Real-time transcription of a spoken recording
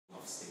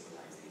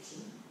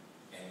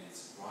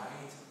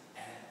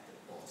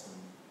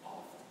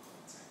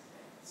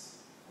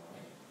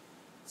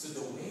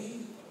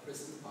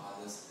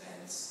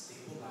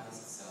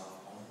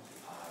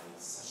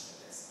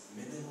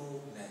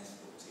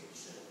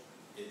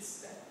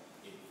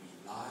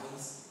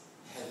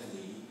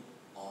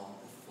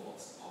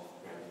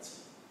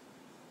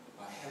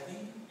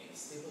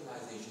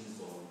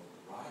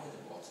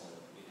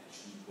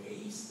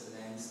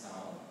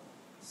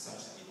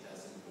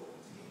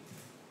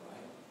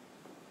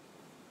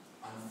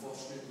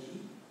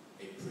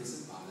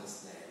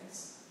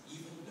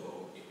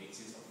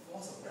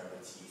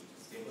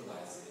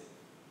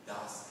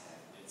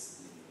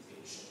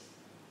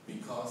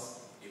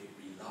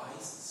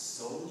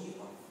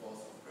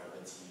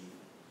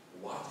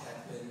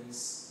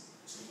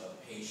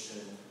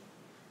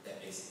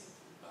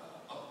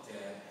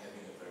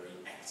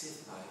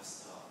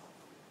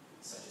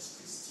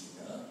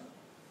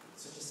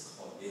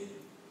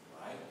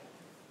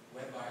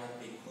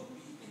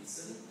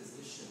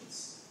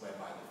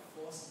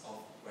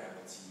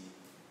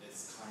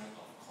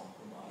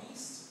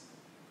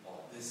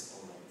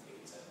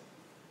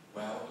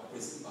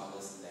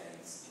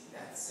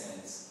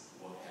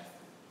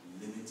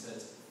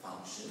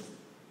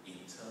in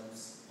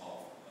terms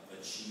of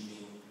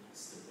achieving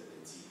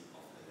stability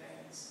of the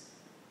lens.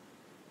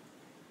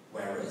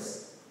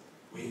 Whereas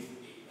with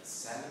an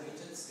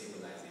accelerated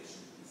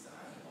stabilization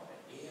design or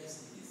an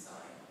ASD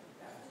design on the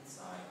left-hand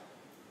side,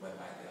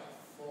 whereby there are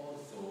 4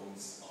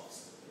 zones of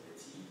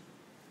stability,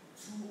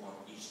 2 on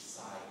each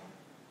side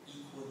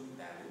equally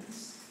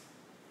balanced,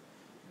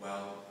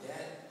 well,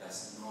 that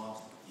does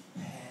not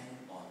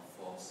depend on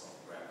force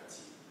of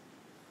gravity.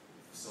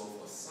 So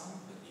for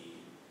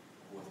somebody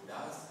who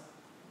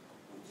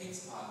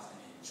takes part and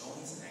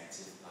enjoys an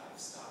active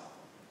lifestyle,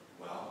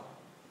 well,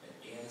 an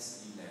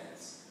ASD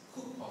lens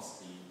could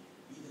possibly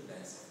be the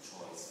lens of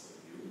choice for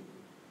you,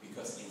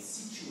 because in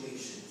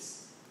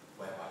situations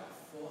whereby the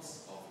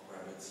force of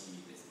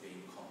gravity is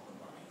being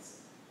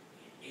compromised,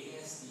 an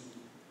ASD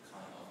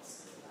kind of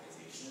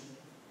stabilization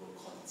will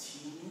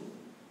continue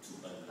to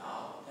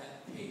allow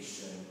that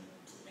patient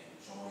to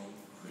enjoy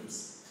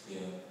crisp,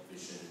 clear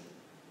vision,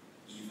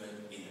 even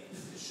in a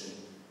position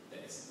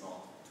that is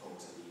not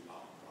totally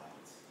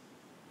upright.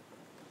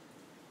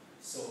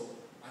 So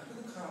I'm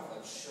going to kind of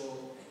like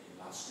show an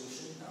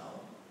illustration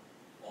now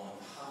on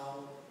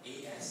how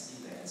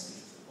ASD lens,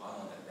 which is the one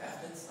on the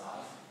left-hand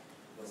side,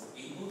 was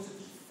able to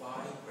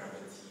defy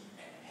gravity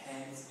and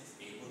hence is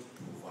able to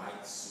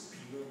provide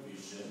superior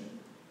vision,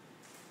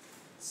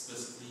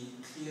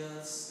 specifically clear,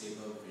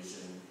 stable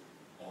vision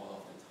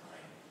all of the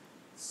time.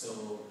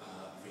 So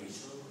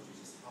Rachel, could you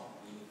just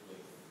help me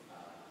with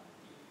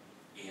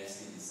the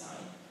ASD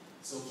design?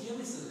 So here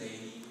is a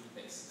lady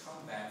that's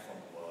come back from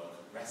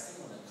work,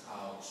 resting on a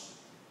couch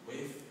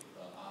with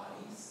her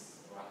eyes,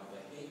 right, with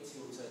her head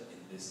tilted in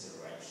this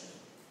direction.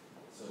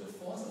 So the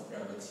force of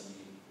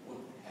gravity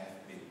would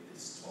have been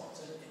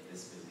distorted in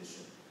this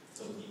position.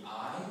 So the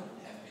eye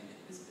would have been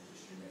in this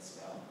position as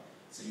well.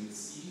 So you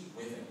see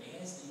with an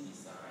ASD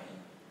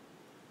design,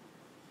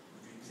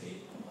 would you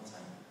play it one more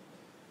time?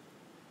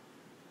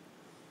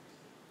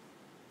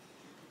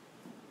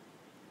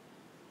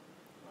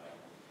 Right.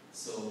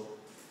 So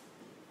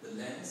the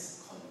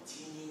lens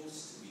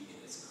continues to be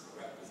in its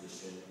correct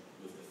position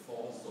with the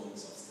 4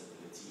 zones of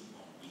stability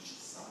on each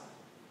side.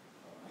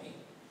 Alright?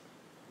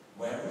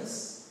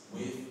 Whereas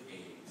with a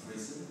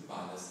prism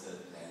ballasted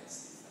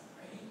lens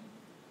design,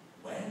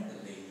 when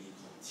the lady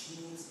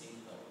continues in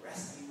a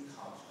resting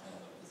couch kind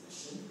of a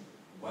position,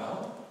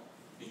 well,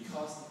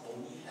 because it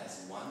only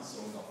has 1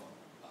 zone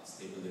of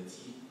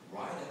stability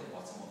right at the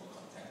bottom of the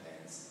contact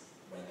lens,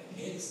 when the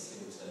head is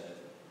tilted,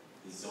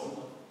 the zone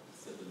of